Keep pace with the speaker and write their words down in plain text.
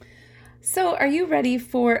So, are you ready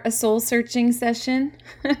for a soul searching session?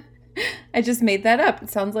 I just made that up.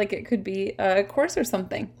 It sounds like it could be a course or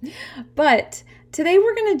something. But today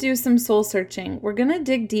we're going to do some soul searching. We're going to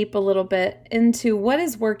dig deep a little bit into what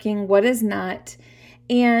is working, what is not,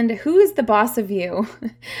 and who is the boss of you.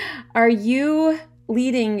 Are you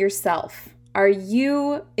leading yourself? Are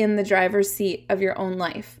you in the driver's seat of your own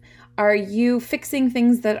life? Are you fixing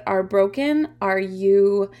things that are broken? Are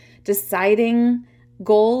you deciding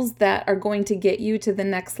goals that are going to get you to the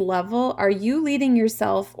next level? Are you leading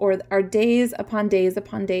yourself, or are days upon days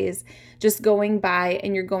upon days just going by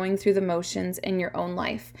and you're going through the motions in your own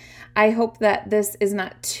life? I hope that this is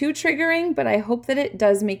not too triggering, but I hope that it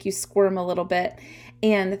does make you squirm a little bit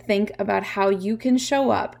and think about how you can show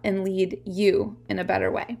up and lead you in a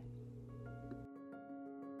better way.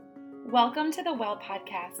 Welcome to the Well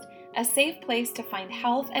Podcast, a safe place to find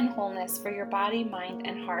health and wholeness for your body, mind,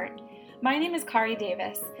 and heart. My name is Kari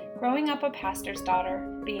Davis, growing up a pastor's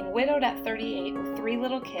daughter, being widowed at 38 with 3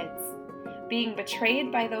 little kids, being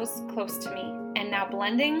betrayed by those close to me, and now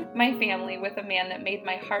blending my family with a man that made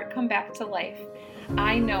my heart come back to life.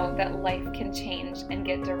 I know that life can change and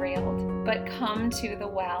get derailed, but come to the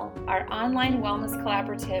Well, our online wellness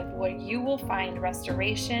collaborative where you will find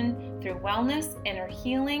restoration through wellness, inner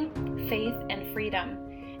healing, faith, and freedom.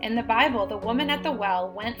 In the Bible, the woman at the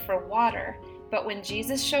well went for water, but when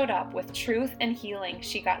Jesus showed up with truth and healing,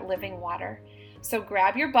 she got living water. So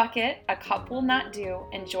grab your bucket, a cup will not do,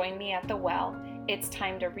 and join me at the well. It's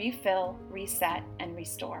time to refill, reset, and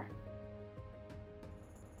restore.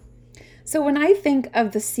 So when I think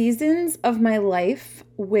of the seasons of my life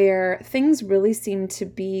where things really seem to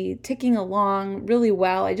be ticking along really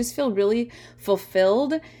well, I just feel really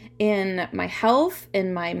fulfilled in my health,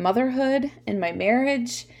 in my motherhood, in my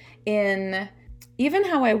marriage, in even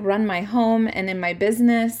how I run my home and in my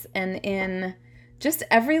business and in just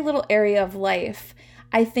every little area of life.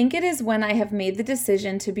 I think it is when I have made the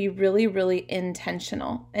decision to be really, really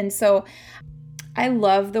intentional. And so I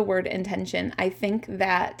love the word intention. I think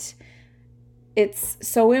that it's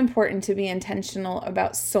so important to be intentional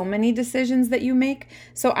about so many decisions that you make.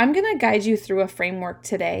 So I'm going to guide you through a framework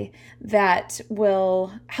today that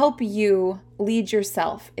will help you lead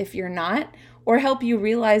yourself if you're not, or help you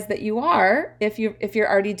realize that you are if you're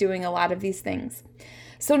already doing a lot of these things.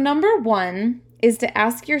 So number 1 is to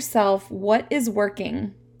ask yourself, what is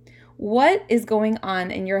working? What is going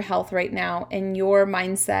on in your health right now, in your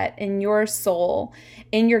mindset, in your soul,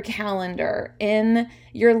 in your calendar, in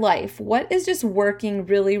your life? What is just working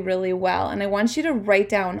really, really well? And I want you to write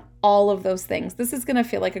down all of those things. This is going to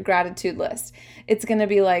feel like a gratitude list. It's going to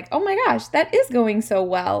be like, oh my gosh, that is going so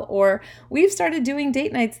well. Or we've started doing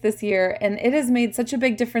date nights this year and it has made such a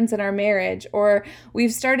big difference in our marriage. Or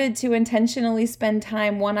we've started to intentionally spend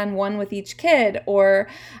time one-on-one with each kid. Or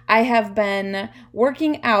I have been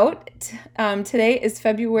working out. Today is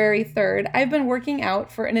February 3rd. I've been working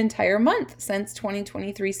out for an entire month since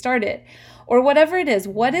 2023 started. Or whatever it is,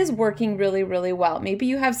 what is working really, really well? Maybe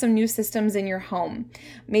you have some new systems in your home.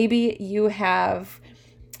 Maybe you have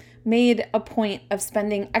made a point of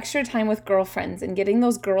spending extra time with girlfriends and getting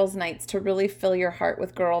those girls' nights to really fill your heart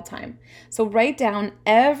with girl time. So write down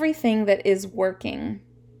everything that is working.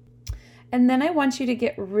 And then I want you to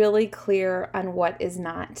get really clear on what is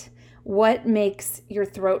not. What makes your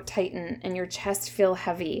throat tighten and your chest feel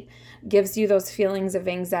heavy, gives you those feelings of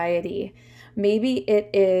anxiety. Maybe it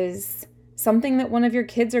is something that one of your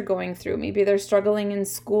kids are going through. Maybe they're struggling in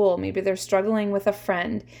school. Maybe they're struggling with a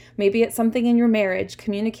friend. Maybe it's something in your marriage.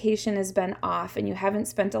 Communication has been off and you haven't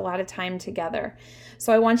spent a lot of time together.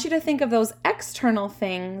 So I want you to think of those external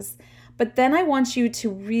things, but then I want you to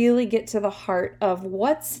really get to the heart of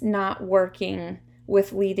what's not working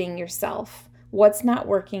with leading yourself. What's not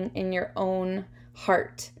working in your own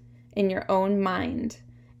heart, in your own mind,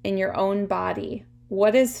 in your own body?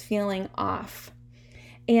 What is feeling off?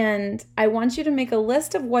 And I want you to make a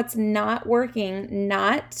list of what's not working,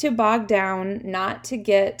 not to bog down, not to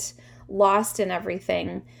get lost in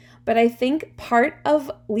everything. But I think part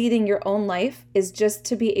of leading your own life is just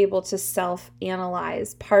to be able to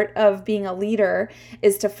self-analyze. Part of being a leader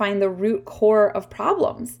is to find the root core of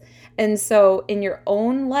problems. And so in your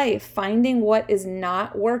own life, finding what is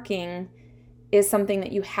not working is something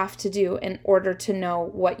that you have to do in order to know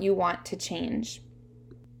what you want to change.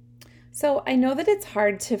 So I know that it's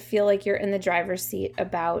hard to feel like you're in the driver's seat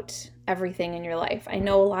about everything in your life. I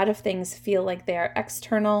know a lot of things feel like they are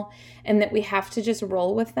external and that we have to just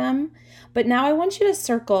roll with them. But now I want you to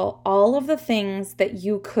circle all of the things that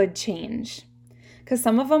you could change. Because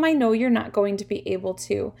some of them I know you're not going to be able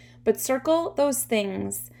to, but circle those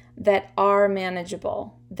things that are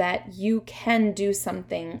manageable, that you can do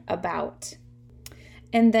something about.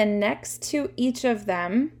 And then next to each of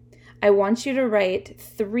them, I want you to write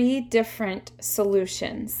 3 different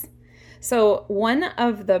solutions. So one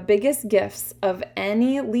of the biggest gifts of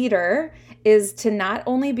any leader is to not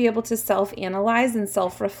only be able to self-analyze and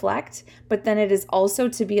self-reflect, but then it is also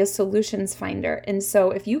to be a solutions finder. And so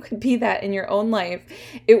if you could be that in your own life,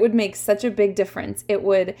 it would make such a big difference. It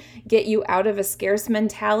would get you out of a scarce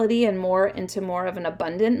mentality and more into more of an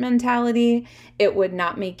abundant mentality. It would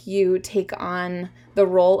not make you take on the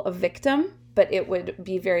role of victim, but it would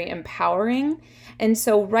be very empowering. And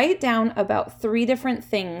so write down about 3 different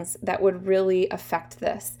things that would really affect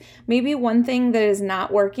this. Maybe one thing that is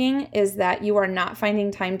not working is that you are not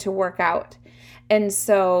finding time to work out. And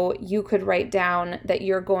so you could write down that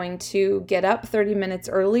you're going to get up 30 minutes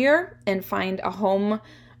earlier and find a home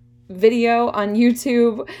video on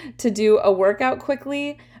YouTube to do a workout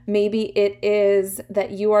quickly. Maybe it is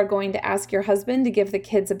that you are going to ask your husband to give the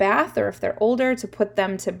kids a bath, or if they're older, to put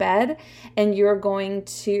them to bed, and you're going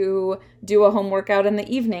to do a home workout in the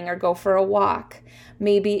evening or go for a walk.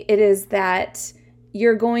 Maybe it is that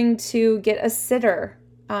you're going to get a sitter.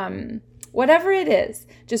 Whatever it is,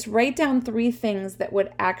 just write down 3 things that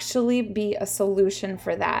would actually be a solution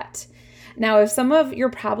for that. Now, if some of your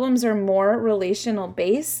problems are more relational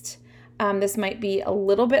based, this might be a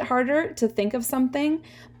little bit harder to think of something,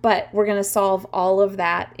 but we're going to solve all of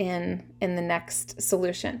that in the next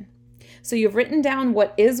solution. So you've written down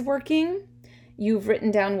what is working, you've written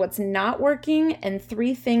down what's not working, and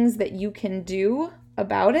 3 things that you can do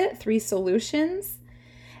about it, 3 solutions.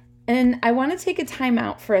 And I want to take a time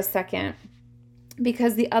out for a second,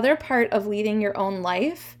 because the other part of leading your own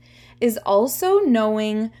life is also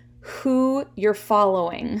knowing who you're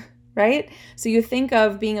following, right? So you think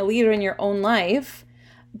of being a leader in your own life,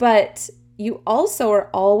 but you also are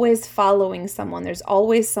always following someone. There's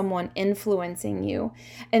always someone influencing you.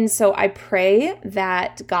 And so I pray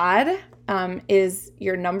that God is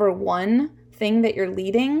your number one thing that you're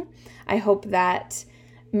leading. I hope that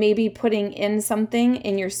maybe putting in something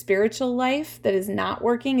in your spiritual life that is not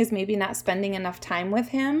working is maybe not spending enough time with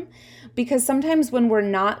Him. Because sometimes when we're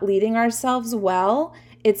not leading ourselves well,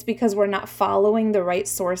 it's because we're not following the right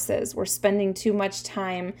sources. We're spending too much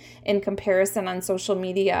time in comparison on social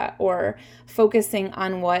media, or focusing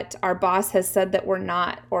on what our boss has said that we're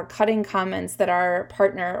not, or cutting comments that our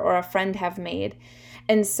partner or a friend have made.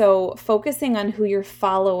 And so focusing on who you're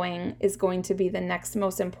following is going to be the next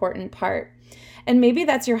most important part. And maybe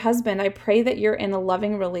that's your husband. I pray that you're in a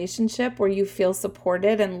loving relationship where you feel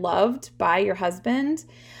supported and loved by your husband.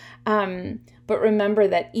 But remember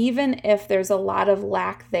that even if there's a lot of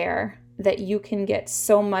lack there, that you can get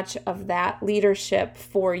so much of that leadership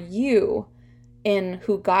for you in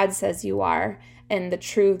who God says you are, and the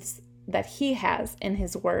truths that He has in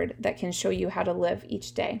His Word that can show you how to live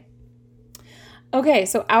each day. Okay,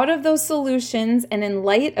 so out of those solutions, and in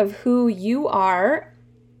light of who you are,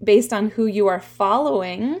 based on who you are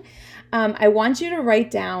following, I want you to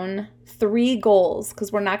write down 3 goals,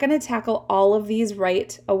 because we're not going to tackle all of these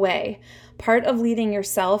right away. Part of leading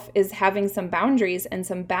yourself is having some boundaries and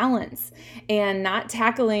some balance, and not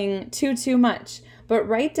tackling too much. But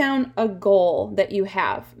write down a goal that you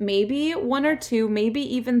have, maybe 1 or 2, maybe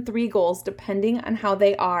even 3 goals, depending on how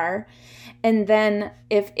they are. And then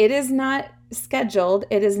if it is not scheduled,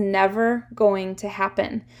 it is never going to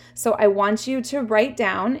happen. So I want you to write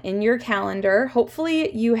down in your calendar.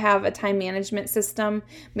 Hopefully you have a time management system.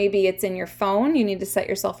 Maybe it's in your phone. You need to set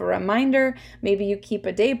yourself a reminder. Maybe you keep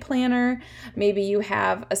a day planner. Maybe you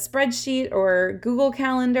have a spreadsheet or Google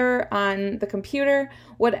Calendar on the computer.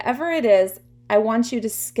 Whatever it is, I want you to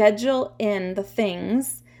schedule in the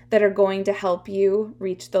things that are going to help you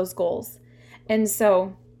reach those goals. And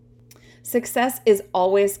so success is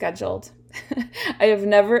always scheduled. I have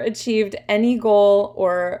never achieved any goal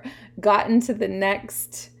or gotten to the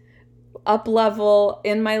next up level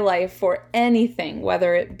in my life for anything,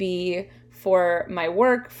 whether it be for my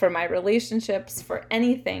work, for my relationships, for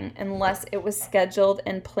anything, unless it was scheduled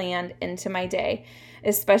and planned into my day.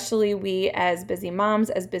 Especially we as busy moms,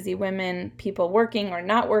 as busy women, people working or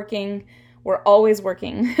not working, we're always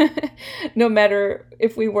working, no matter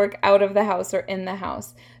if we work out of the house or in the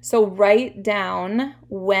house. So write down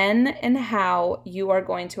when and how you are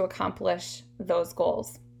going to accomplish those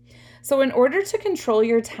goals. So in order to control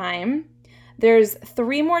your time, there's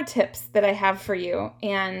 3 more tips that I have for you.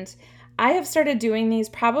 And I have started doing these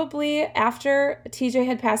probably after TJ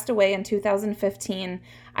had passed away in 2015.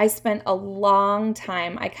 I spent a long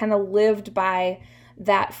time, I kind of lived by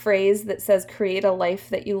that phrase that says, create a life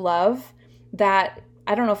that you love. That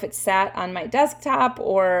I don't know if it sat on my desktop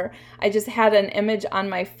or I just had an image on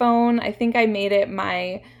my phone. I think I made it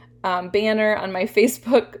my banner on my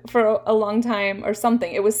Facebook for a long time or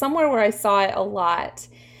something. It was somewhere where I saw it a lot.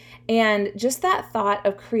 And just that thought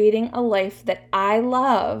of creating a life that I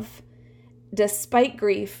love, despite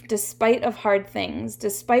grief, despite of hard things,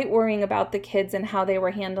 despite worrying about the kids and how they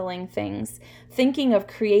were handling things, thinking of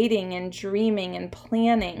creating and dreaming and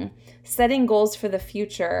planning, setting goals for the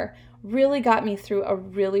future, really got me through a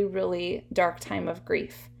really, really dark time of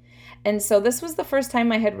grief. And so this was the first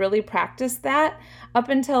time I had really practiced that. Up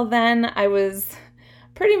until then, I was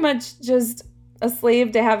pretty much just a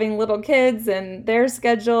slave to having little kids and their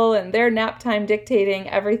schedule and their nap time dictating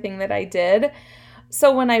everything that I did.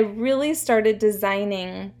 So when I really started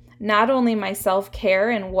designing not only my self-care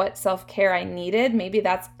and what self-care I needed, maybe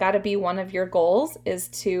that's got to be one of your goals, is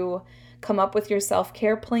to come up with your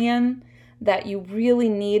self-care plan that you really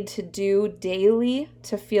need to do daily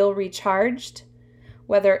to feel recharged,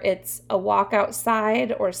 whether it's a walk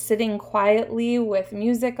outside or sitting quietly with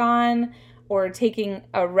music on or taking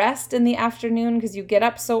a rest in the afternoon because you get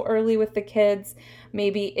up so early with the kids.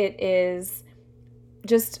 Maybe it is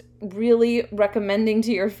just really recommending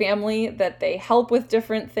to your family that they help with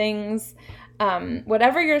different things.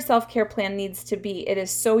 Whatever your self-care plan needs to be, it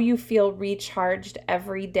is so you feel recharged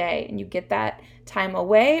every day and you get that time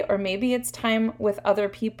away, or maybe it's time with other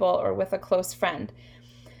people or with a close friend.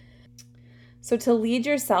 So to lead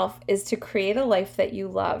yourself is to create a life that you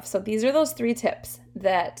love. So these are those 3 tips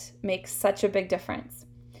that make such a big difference.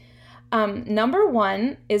 Number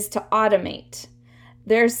 1 is to automate.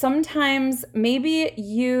 There's sometimes maybe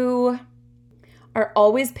you are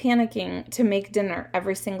always panicking to make dinner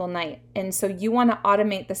every single night. And so you want to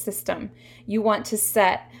automate the system. You want to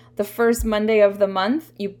set the first Monday of the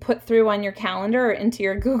month, you put through on your calendar or into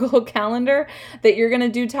your Google Calendar that you're going to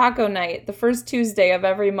do taco night the first Tuesday of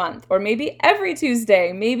every month, or maybe every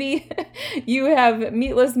Tuesday. Maybe you have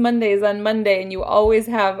meatless Mondays on Monday and you always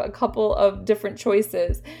have a couple of different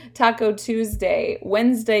choices. Taco Tuesday,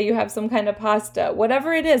 Wednesday you have some kind of pasta,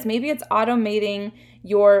 whatever it is. Maybe it's automating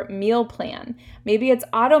your meal plan. Maybe it's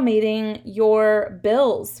automating your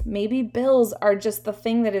bills. Maybe bills are just the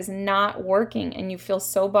thing that is not working and you feel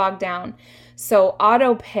so bogged down. So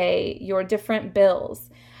auto pay your different bills.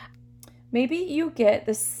 Maybe you get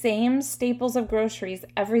the same staples of groceries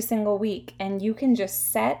every single week and you can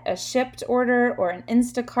just set a shipped order or an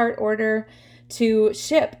Instacart order to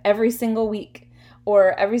ship every single week.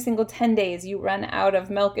 Or every single 10 days you run out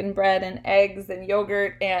of milk and bread and eggs and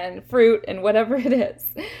yogurt and fruit and whatever it is.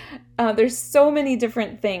 There's so many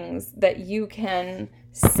different things that you can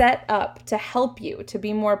set up to help you to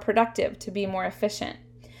be more productive, to be more efficient.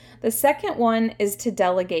 The second one is to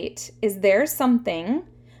delegate. Is there something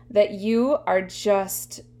that you are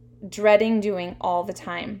just dreading doing all the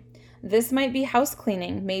time? This might be house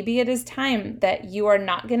cleaning. Maybe it is time that you are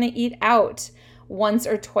not going to eat out once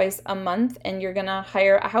or twice a month and you're going to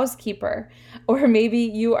hire a housekeeper. Or maybe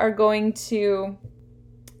you are going to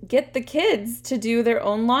get the kids to do their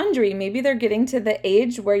own laundry. Maybe they're getting to the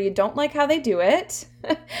age where you don't like how they do it,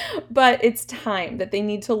 but it's time that they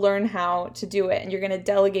need to learn how to do it and you're going to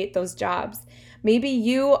delegate those jobs. Maybe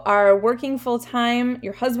you are working full-time,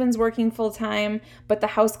 your husband's working full-time, but the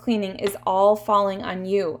house cleaning is all falling on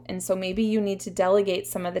you. And so maybe you need to delegate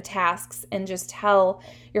some of the tasks and just tell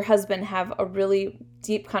your husband, have a really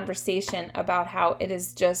deep conversation about how it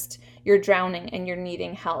is just you're drowning and you're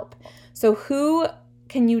needing help. So who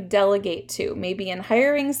can you delegate to? Maybe in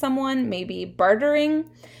hiring someone, maybe bartering,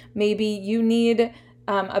 maybe you need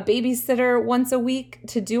a babysitter once a week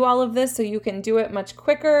to do all of this so you can do it much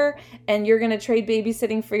quicker, and you're going to trade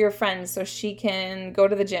babysitting for your friend so she can go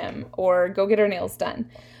to the gym or go get her nails done.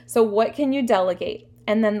 So what can you delegate?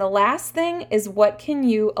 And then the last thing is, what can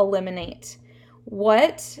you eliminate?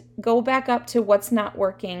 Go back up to what's not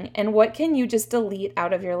working, and what can you just delete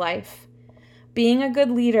out of your life? Being a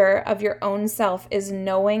good leader of your own self is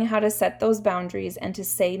knowing how to set those boundaries and to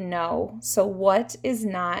say no. So what is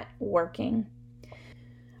not working?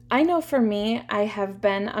 I know for me, I have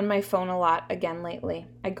been on my phone a lot again lately.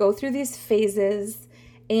 I go through these phases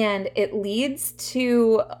and it leads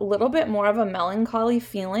to a little bit more of a melancholy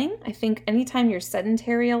feeling. I think anytime you're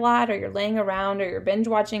sedentary a lot or you're laying around or you're binge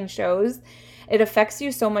watching shows, it affects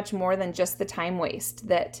you so much more than just the time waste,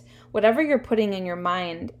 that whatever you're putting in your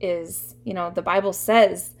mind is, the Bible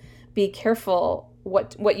says, be careful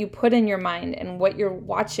what you put in your mind and what you're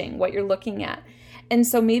watching, what you're looking at. And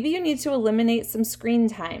so maybe you need to eliminate some screen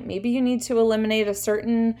time. Maybe you need to eliminate a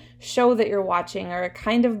certain show that you're watching or a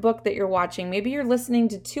kind of book that you're watching. Maybe you're listening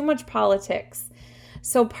to too much politics.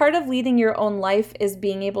 So part of leading your own life is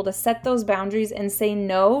being able to set those boundaries and say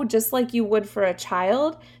no, just like you would for a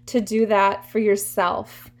child, to do that for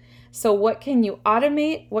yourself. So what can you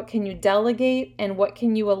automate? What can you delegate? And what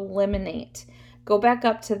can you eliminate? Go back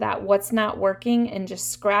up to that what's not working and just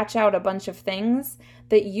scratch out a bunch of things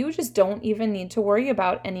that you just don't even need to worry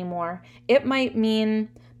about anymore. It might mean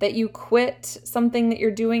that you quit something that you're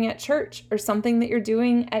doing at church or something that you're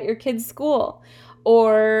doing at your kid's school,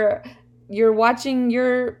 or you're watching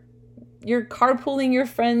you're carpooling your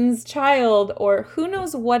friend's child, or who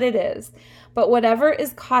knows what it is. But whatever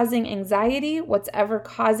is causing anxiety, whatever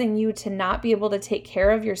causing you to not be able to take care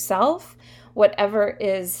of yourself, whatever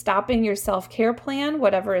is stopping your self-care plan,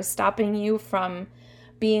 whatever is stopping you from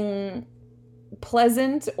being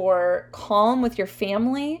pleasant or calm with your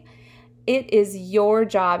family, it is your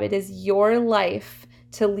job, it is your life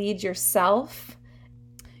to lead yourself.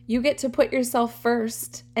 You get to put yourself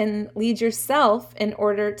first and lead yourself in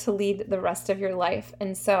order to lead the rest of your life.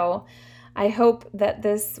 And so I hope that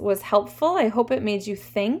this was helpful. I hope it made you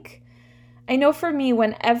think. I know for me,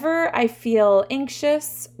 whenever I feel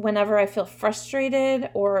anxious, whenever I feel frustrated,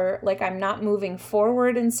 or like I'm not moving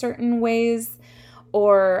forward in certain ways,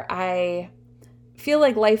 or I feel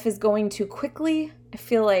like life is going too quickly, I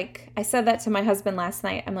feel like, I said that to my husband last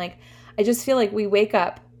night, I'm like, I just feel like we wake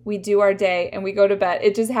up, we do our day, and we go to bed.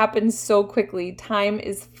 It just happens so quickly. Time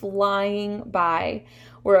is flying by.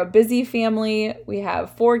 We're a busy family. We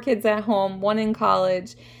have 4 kids at home, 1 in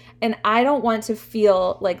college. And I don't want to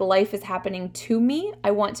feel like life is happening to me.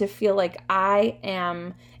 I want to feel like I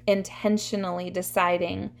am intentionally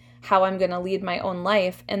deciding how I'm going to lead my own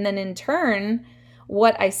life. And then in turn,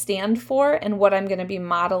 what I stand for and what I'm going to be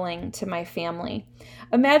modeling to my family.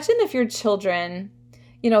 Imagine if your children,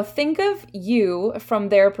 think of you from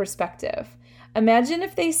their perspective. Imagine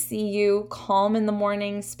if they see you calm in the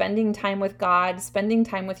morning, spending time with God, spending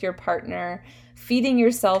time with your partner, feeding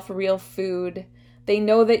yourself real food. They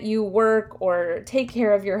know that you work or take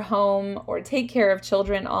care of your home or take care of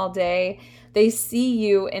children all day. They see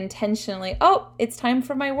you intentionally, it's time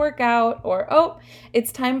for my workout, or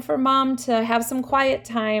it's time for mom to have some quiet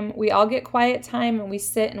time. We all get quiet time and we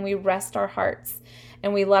sit and we rest our hearts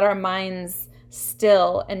and we let our minds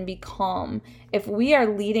still and be calm. If we are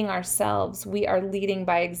leading ourselves, we are leading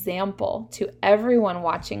by example to everyone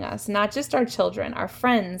watching us, not just our children, our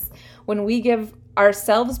friends. When we give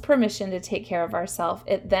ourselves permission to take care of ourselves,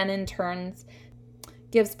 it then in turn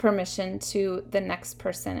gives permission to the next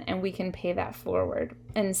person, and we can pay that forward.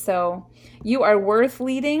 And so you are worth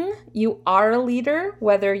leading. You are a leader,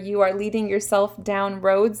 whether you are leading yourself down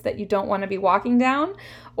roads that you don't want to be walking down,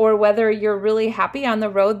 or whether you're really happy on the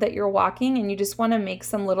road that you're walking and you just want to make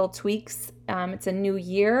some little tweaks. It's a new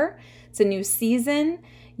year. It's a new season.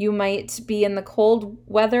 You might be in the cold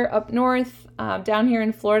weather up north. Down here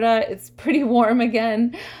in Florida, it's pretty warm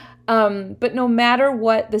again. But no matter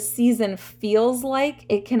what the season feels like,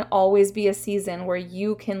 it can always be a season where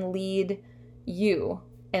you can lead you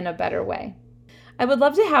in a better way. I would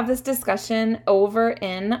love to have this discussion over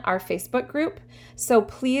in our Facebook group. So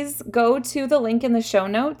please go to the link in the show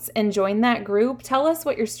notes and join that group. Tell us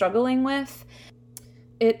what you're struggling with.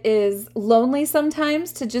 It is lonely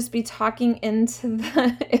sometimes to just be talking into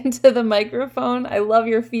the microphone. I love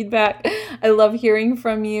your feedback. I love hearing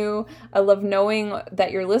from you. I love knowing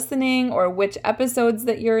that you're listening or which episodes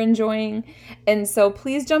that you're enjoying. And so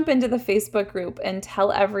please jump into the Facebook group and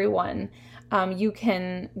tell everyone. You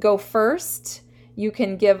can go first. You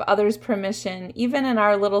can give others permission, even in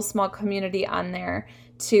our little small community on there,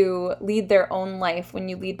 to lead their own life when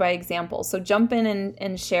you lead by example. So jump in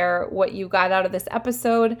and share what you got out of this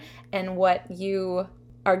episode and what you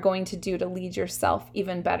are going to do to lead yourself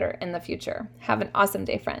even better in the future. Have an awesome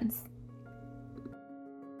day, friends.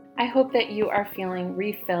 I hope that you are feeling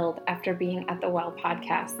refilled after being at the Well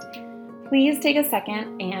podcast. Please take a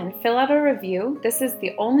second and fill out a review. This is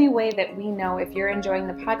the only way that we know if you're enjoying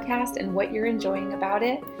the podcast and what you're enjoying about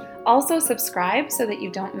it. Also subscribe so that you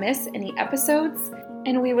don't miss any episodes.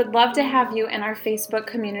 And we would love to have you in our Facebook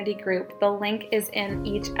community group. The link is in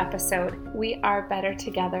each episode. We are better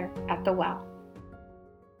together at the Well.